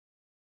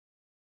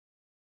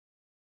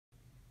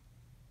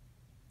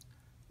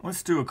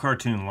Let's do a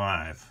cartoon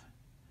live.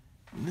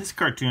 And this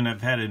cartoon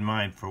I've had in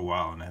mind for a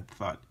while, and I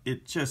thought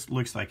it just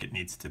looks like it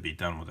needs to be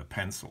done with a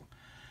pencil.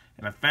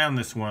 And I found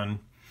this one.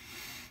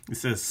 It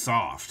says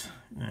soft.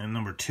 And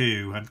number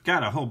 2, I've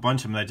got a whole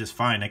bunch of them that I just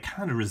find. I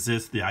kind of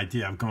resist the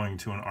idea of going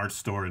to an art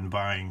store and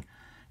buying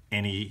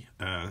any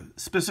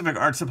specific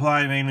art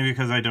supply, mainly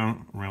because I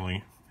don't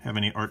really have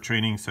any art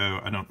training,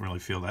 so I don't really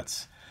feel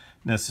that's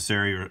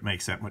necessary or it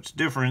makes that much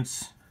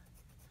difference.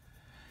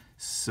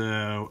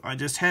 So I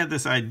just had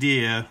this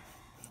idea,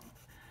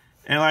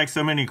 and like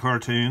so many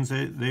cartoons,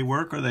 they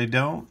work or they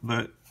don't,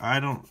 but I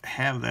don't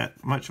have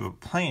that much of a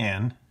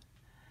plan.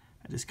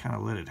 I just kind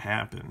of let it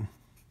happen.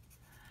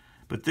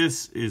 But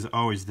this is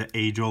always the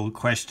age-old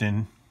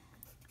question.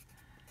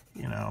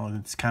 You know,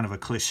 it's kind of a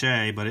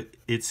cliche, but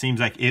it seems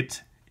like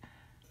it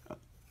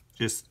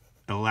just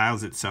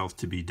allows itself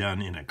to be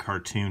done in a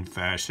cartoon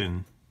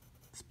fashion,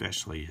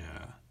 especially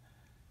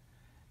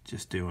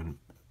just doing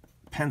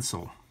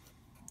pencil.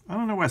 I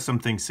don't know why some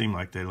things seem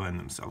like they lend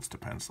themselves to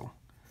pencil.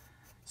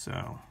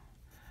 So,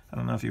 I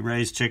don't know if you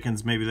raise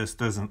chickens, maybe this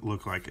doesn't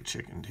look like a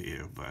chicken to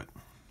you, but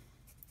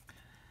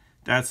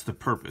that's the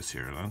purpose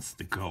here. That's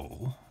the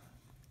goal.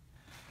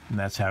 And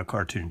that's how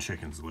cartoon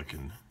chickens look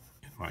in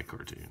my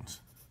cartoons.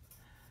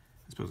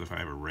 I suppose if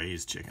I ever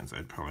raised chickens,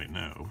 I'd probably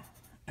know.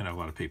 And a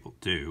lot of people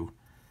do.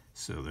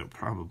 So they'll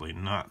probably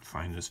not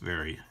find this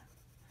very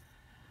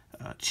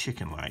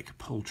chicken-like,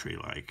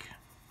 poultry-like.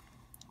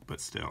 But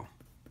still.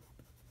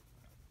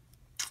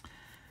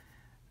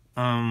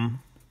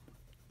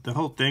 The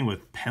whole thing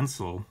with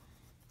pencil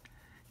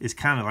is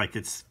kind of like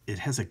it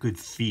has a good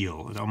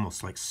feel. It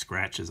almost like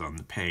scratches on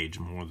the page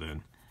more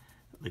than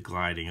the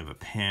gliding of a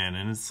pen.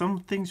 And some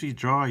things you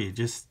draw, you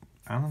just,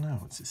 I don't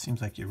know, it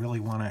seems like you really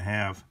want to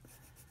have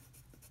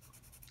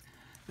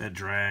that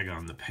drag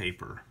on the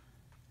paper.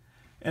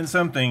 And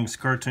some things,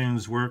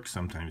 cartoons work,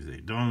 sometimes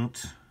they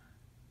don't.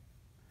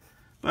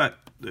 But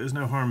there's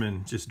no harm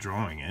in just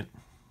drawing it.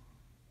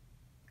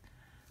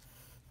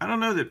 I don't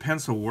know that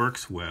pencil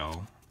works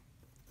well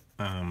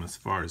as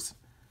far as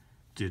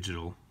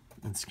digital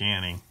and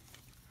scanning.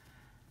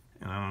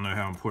 And I don't know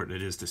how important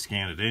it is to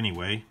scan it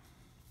anyway.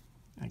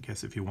 I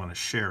guess if you want to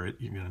share it,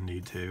 you're going to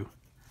need to,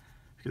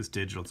 because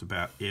digital's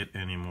about it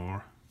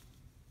anymore.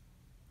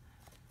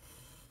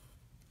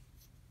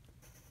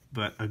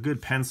 But a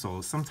good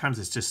pencil, sometimes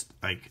it's just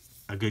like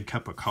a good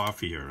cup of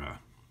coffee or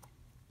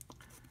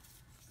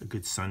a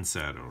good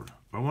sunset or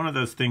one of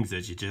those things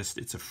that you just,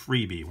 it's a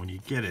freebie. When you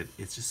get it,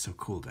 it's just so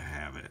cool to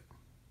have it.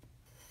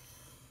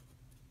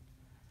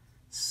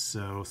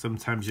 So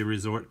sometimes you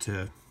resort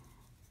to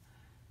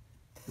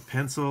the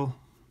pencil,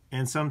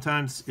 and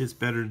sometimes it's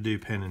better to do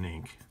pen and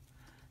ink.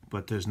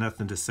 But there's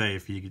nothing to say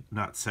if you're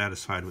not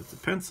satisfied with the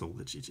pencil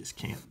that you just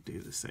can't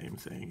do the same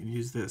thing. And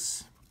use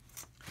this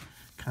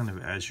kind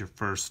of as your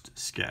first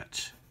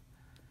sketch.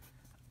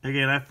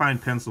 Again, I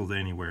find pencils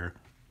anywhere.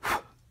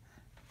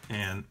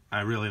 And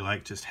I really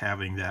like just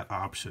having that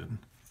option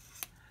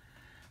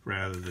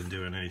rather than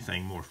doing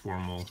anything more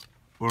formal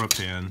or a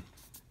pen.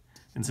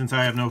 And since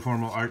I have no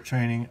formal art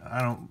training,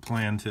 I don't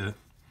plan to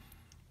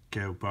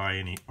go buy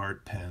any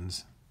art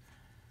pens.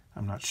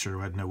 I'm not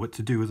sure I'd know what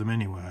to do with them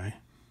anyway.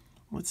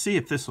 Let's see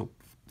if this will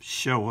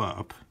show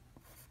up.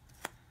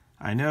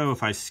 I know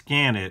if I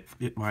scan it,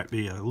 it might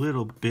be a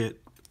little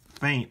bit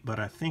faint, but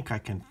I think I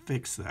can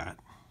fix that.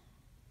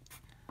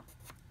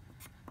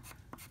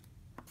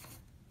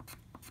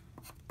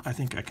 I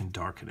think I can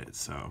darken it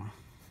some.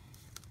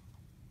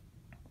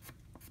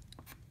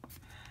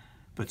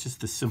 But just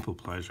the simple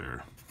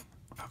pleasure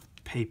of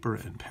paper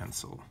and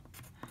pencil.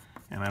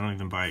 And I don't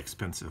even buy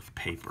expensive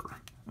paper.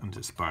 I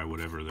just buy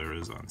whatever there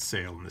is on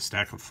sale in the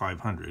stack of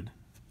 500.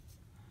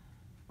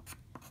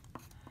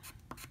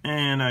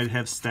 And I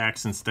have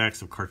stacks and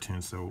stacks of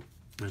cartoons, so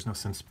there's no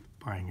sense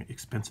buying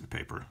expensive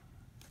paper.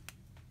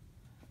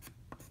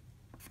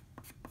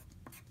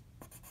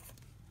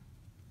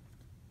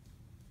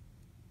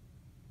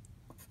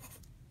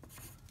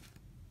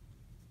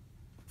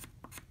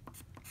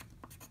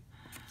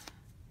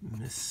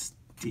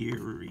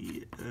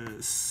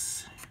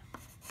 Mysterious.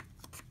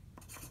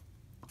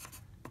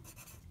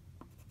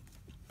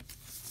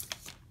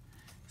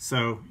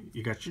 So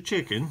you got your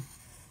chicken,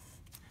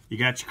 you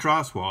got your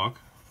crosswalk.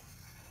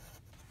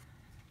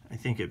 I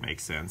think it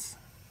makes sense,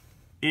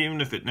 even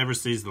if it never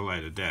sees the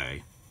light of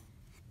day.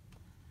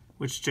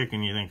 Which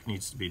chicken you think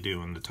needs to be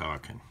doing the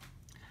talking?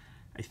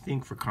 I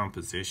think for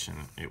composition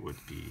it would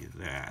be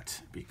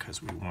that,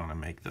 because we want to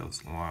make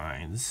those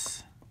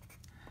lines,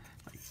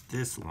 like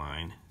this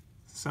line,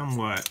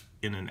 somewhat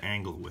in an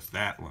angle with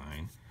that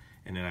line,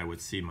 and then I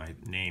would see my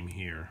name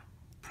here,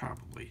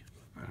 probably,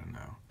 I don't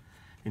know.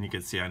 And you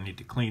can see I need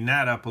to clean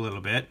that up a little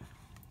bit.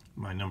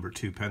 My number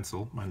 2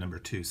 pencil, my number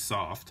 2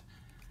 soft.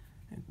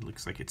 It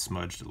looks like it's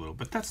smudged a little,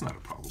 but that's not a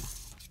problem.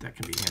 That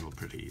can be handled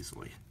pretty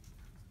easily.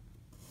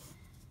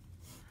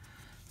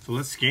 So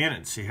let's scan it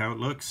and see how it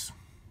looks.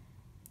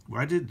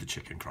 Why did the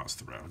chicken cross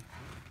the road?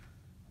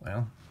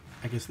 Well,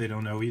 I guess they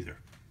don't know either.